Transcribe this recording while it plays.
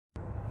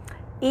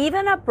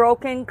Even a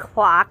broken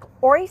clock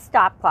or a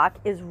stop clock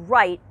is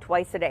right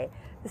twice a day.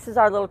 This is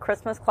our little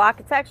Christmas clock.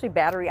 It's actually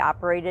battery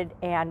operated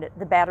and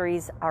the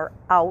batteries are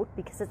out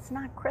because it's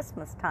not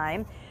Christmas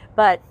time,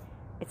 but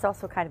it's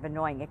also kind of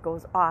annoying. It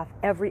goes off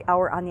every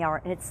hour on the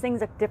hour and it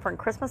sings a different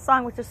Christmas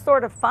song, which is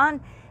sort of fun,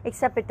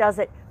 except it does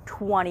it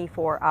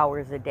 24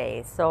 hours a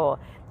day.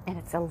 And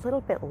it's a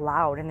little bit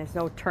loud and there's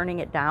no turning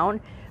it down,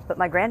 but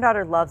my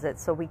granddaughter loves it,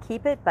 so we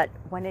keep it. But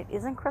when it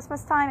isn't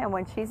Christmas time and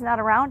when she's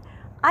not around,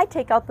 I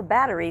take out the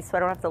battery so I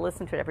don't have to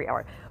listen to it every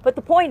hour. But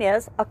the point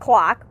is, a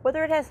clock,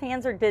 whether it has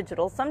hands or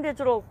digital, some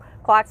digital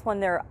clocks, when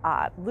they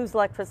lose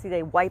electricity,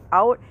 they wipe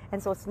out,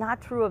 and so it's not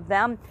true of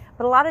them.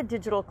 But a lot of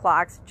digital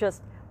clocks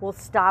just will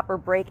stop or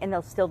break and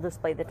they'll still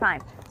display the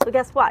time. So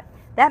guess what?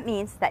 That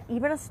means that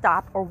even a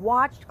stopped or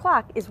watched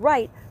clock is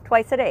right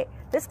twice a day.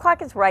 This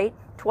clock is right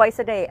twice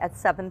a day at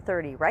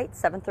 7:30, right?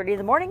 7:30 in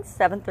the morning,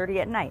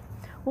 7:30 at night.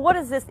 Well, what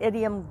does this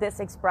idiom,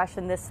 this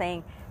expression, this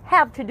saying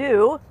have to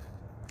do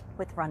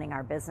with running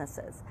our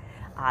businesses?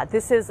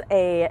 This is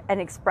an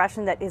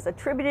expression that is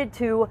attributed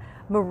to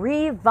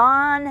Marie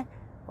von,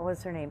 what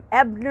was her name?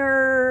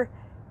 Ebner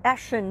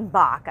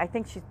Eschenbach. I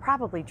think she's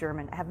probably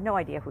German. I have no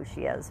idea who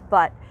she is,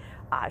 but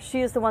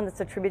she is the one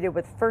that's attributed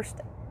with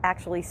first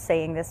actually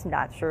saying this.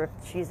 Not sure if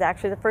she's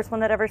actually the first one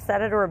that ever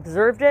said it or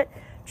observed it.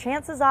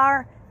 Chances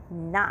are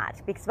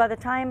not, because by the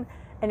time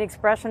an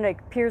expression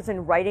appears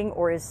in writing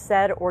or is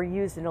said or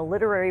used in a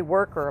literary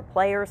work or a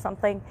play or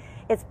something,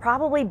 it's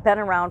probably been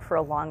around for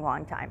a long,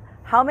 long time.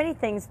 How many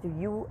things do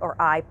you or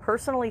I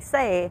personally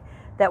say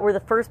that we're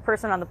the first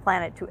person on the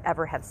planet to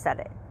ever have said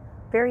it?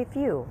 Very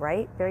few,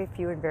 right? Very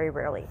few and very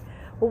rarely.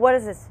 Well, what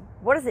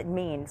does it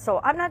mean? So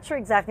I'm not sure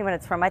exactly when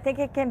it's from. I think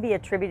it can be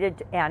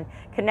attributed and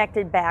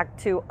connected back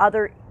to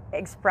other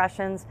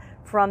expressions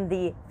from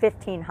the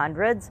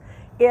 1500s.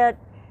 It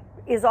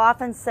is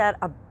often said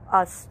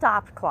a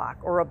stopped clock,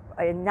 or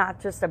not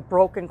just a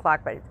broken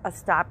clock, but a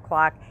stopped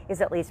clock is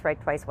at least right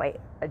twice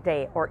a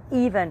day, or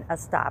even a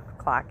stopped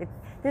clock.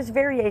 There's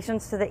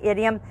variations to the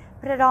idiom,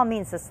 but it all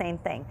means the same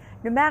thing.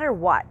 No matter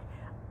what,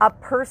 a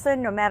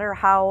person, no matter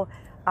how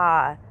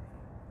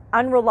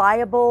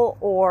unreliable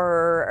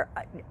or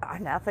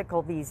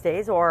unethical these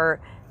days, or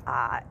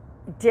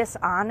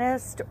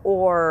dishonest,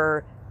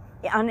 or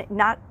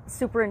not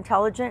super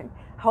intelligent,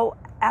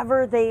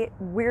 however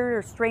weird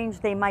or strange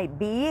they might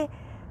be,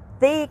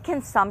 they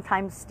can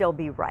sometimes still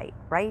be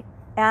right?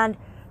 And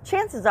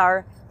chances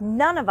are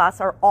none of us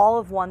are all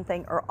of one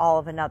thing or all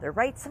of another,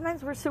 right?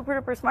 Sometimes we're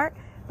super duper smart,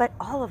 but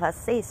all of us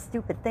say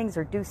stupid things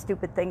or do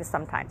stupid things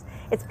sometimes.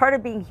 It's part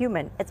of being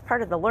human. It's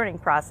part of the learning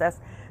process.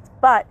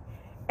 But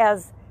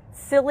as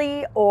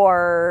silly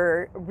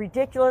or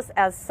ridiculous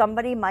as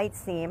somebody might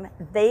seem,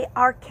 they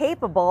are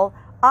capable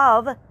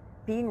of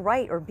being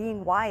right or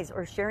being wise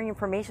or sharing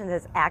information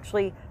that's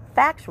actually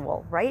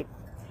factual, right?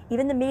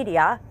 Even the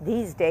media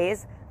these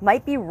days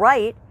might be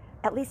right,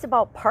 at least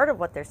about part of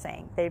what they're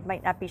saying. They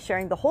might not be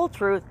sharing the whole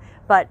truth,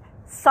 but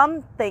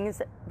some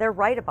things they're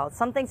right about.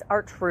 Some things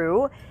are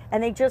true,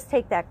 and they just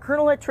take that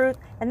kernel of truth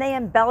and they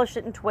embellish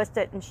it and twist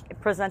it and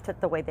present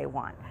it the way they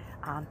want.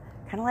 Kind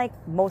of like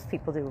most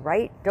people do,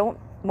 right? Don't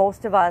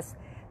most of us,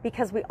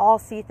 because we all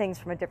see things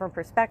from a different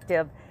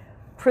perspective,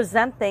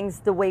 present things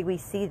the way we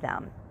see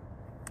them.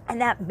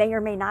 And that may or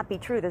may not be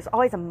true. There's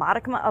always a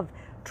modicum of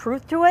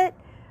truth to it,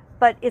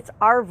 but it's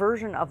our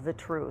version of the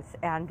truth.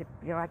 And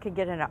I could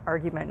get in an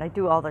argument, and I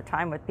do all the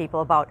time with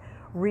people, about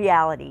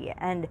reality.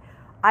 And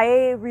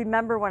I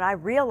remember when I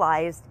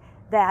realized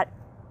that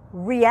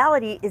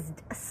reality is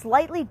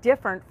slightly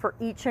different for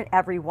each and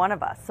every one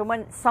of us. So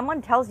when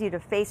someone tells you to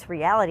face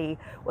reality,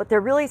 what they're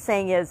really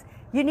saying is,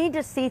 you need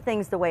to see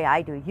things the way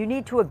I do. You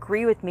need to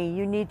agree with me.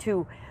 You need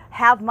to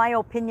have my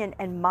opinion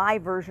and my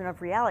version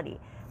of reality.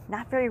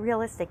 Not very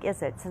realistic,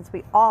 is it? Since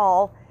we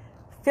all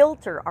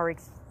filter our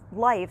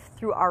life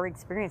through our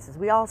experiences.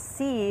 We all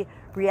see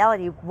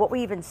reality. What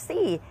we even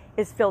see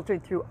is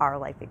filtered through our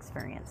life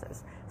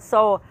experiences.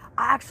 So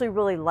I actually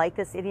really like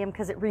this idiom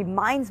because it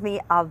reminds me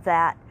of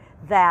that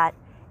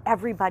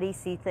everybody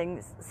sees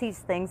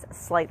things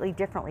slightly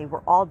differently.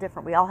 We're all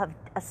different. We all have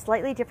a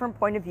slightly different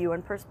point of view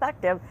and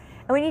perspective,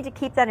 and we need to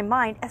keep that in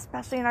mind,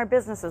 especially in our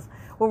businesses,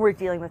 when we're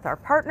dealing with our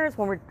partners,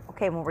 when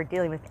we're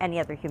dealing with any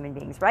other human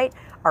beings, right?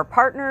 Our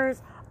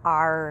partners,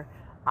 our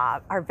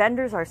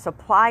vendors, our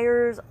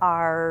suppliers,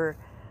 our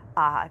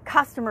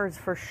customers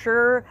for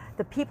sure,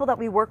 the people that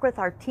we work with,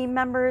 our team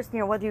members,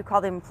 whether you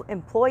call them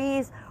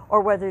employees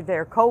or whether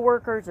they're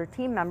coworkers or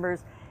team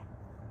members,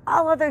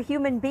 all other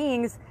human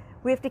beings.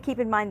 We have to keep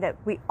in mind that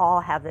we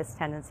all have this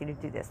tendency to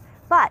do this.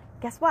 But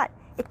guess what?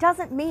 It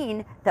doesn't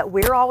mean that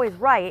we're always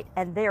right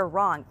and they're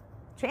wrong.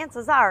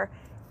 Chances are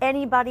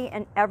anybody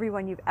and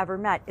everyone you've ever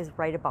met is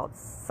right about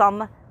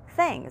some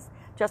things.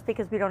 Just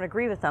because we don't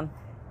agree with them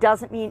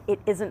doesn't mean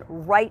it isn't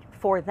right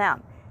for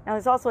them. Now,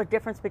 there's also a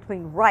difference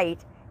between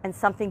right and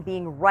something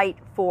being right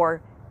for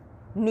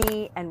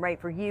me and right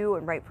for you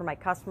and right for my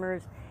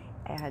customers.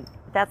 And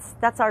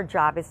that's our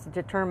job, is to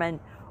determine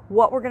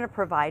what we're going to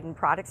provide in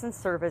products and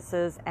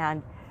services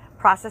and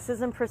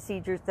processes and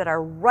procedures that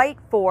are right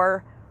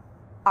for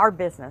our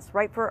business,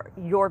 right for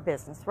your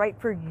business, right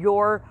for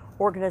your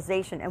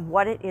organization and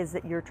what it is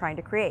that you're trying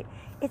to create.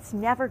 It's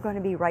never going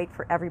to be right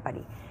for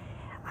everybody.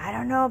 I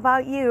don't know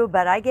about you,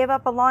 but I gave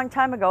up a long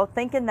time ago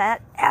thinking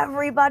that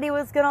everybody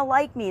was going to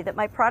like me, that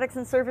my products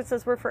and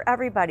services were for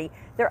everybody.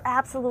 They're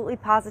absolutely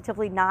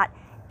positively not,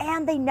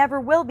 and they never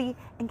will be.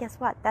 And guess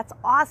what? That's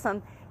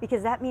awesome,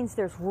 because that means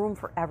there's room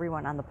for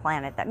everyone on the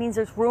planet. That means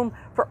there's room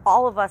for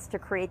all of us to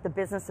create the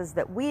businesses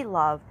that we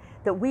love,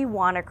 that we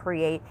want to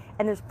create,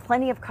 and there's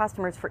plenty of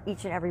customers for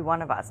each and every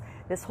one of us.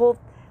 This whole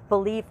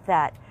belief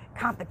that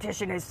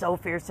competition is so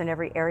fierce in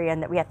every area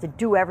and that we have to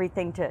do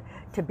everything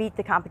to beat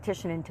the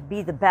competition and to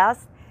be the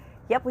best.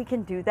 Yep, we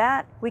can do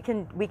that. We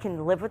can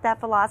live with that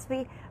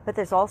philosophy, but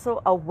there's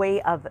also a way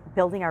of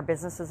building our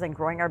businesses and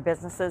growing our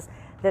businesses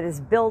that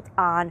is built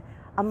on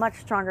a much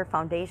stronger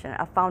foundation,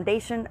 a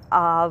foundation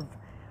of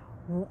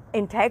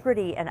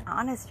integrity and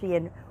honesty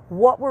and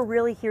what we're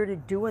really here to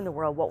do in the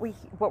world, what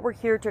we're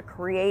here to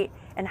create,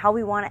 and how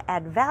we want to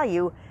add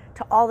value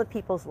to all the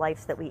people's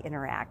lives that we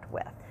interact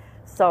with.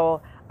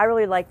 So I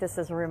really like this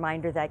as a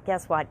reminder that,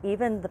 guess what,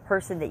 even the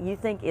person that you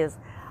think is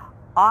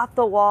off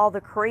the wall,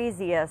 the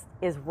craziest,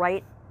 is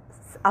right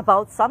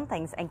about some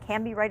things and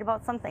can be right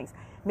about some things.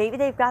 Maybe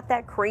they've got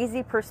that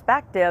crazy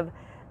perspective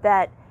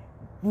that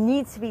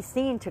needs to be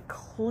seen to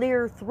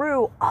clear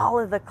through all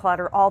of the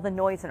clutter, all the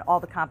noise, and all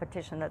the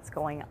competition that's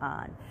going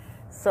on.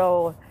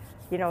 So,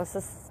 you know,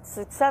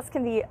 success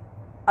can be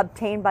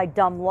obtained by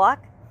dumb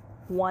luck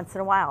once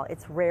in a while.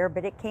 It's rare,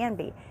 but it can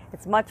be.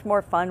 It's much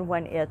more fun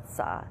when it's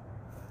a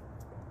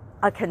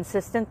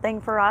consistent thing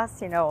for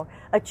us. You know,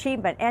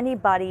 achievement,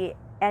 anybody,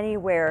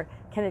 anywhere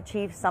can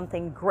achieve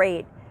something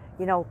great,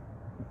 you know,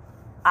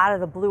 out of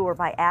the blue or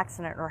by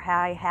accident, or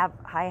have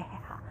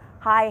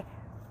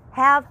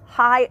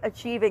high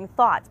achieving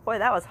thoughts. Boy,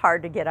 that was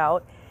hard to get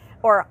out.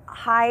 Or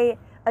high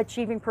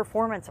achieving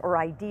performance or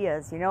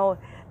ideas. You know,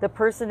 the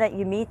person that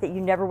you meet that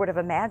you never would have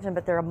imagined,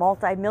 but they're a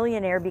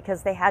multi-millionaire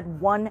because they had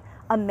one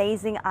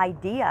amazing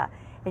idea.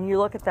 And you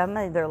look at them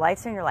and their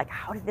life and you're like,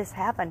 how did this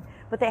happen?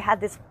 But they had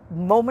this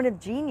moment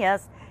of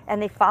genius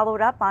and they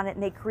followed up on it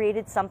and they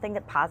created something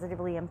that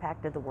positively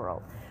impacted the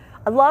world.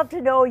 I'd love to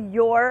know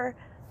your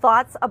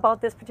thoughts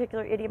about this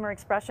particular idiom or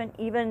expression.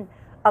 Even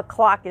a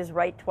clock is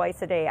right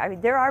twice a day. I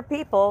mean, there are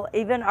people,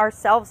 even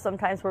ourselves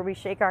sometimes, where we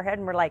shake our head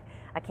and we're like,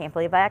 I can't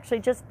believe I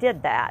actually just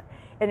did that.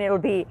 And it'll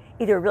be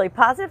either a really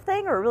positive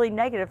thing or a really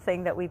negative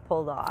thing that we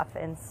pulled off.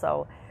 And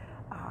so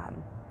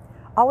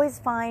always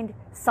find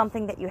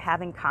something that you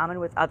have in common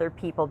with other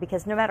people,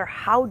 because no matter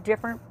how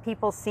different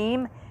people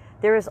seem,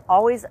 there is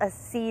always a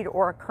seed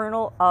or a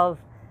kernel of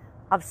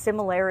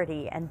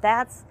similarity. And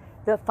that's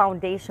the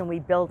foundation we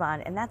build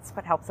on. And that's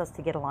what helps us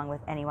to get along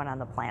with anyone on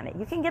the planet.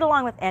 You can get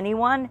along with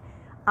anyone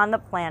on the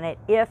planet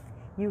if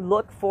you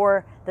look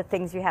for the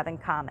things you have in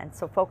common.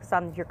 So focus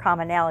on your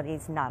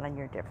commonalities, not on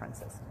your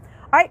differences.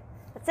 All right,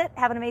 that's it.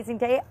 Have an amazing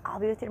day. I'll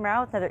be with you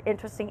tomorrow with another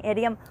interesting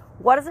idiom.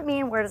 What does it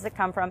mean? Where does it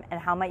come from?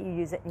 And how might you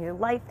use it in your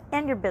life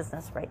and your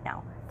business right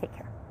now?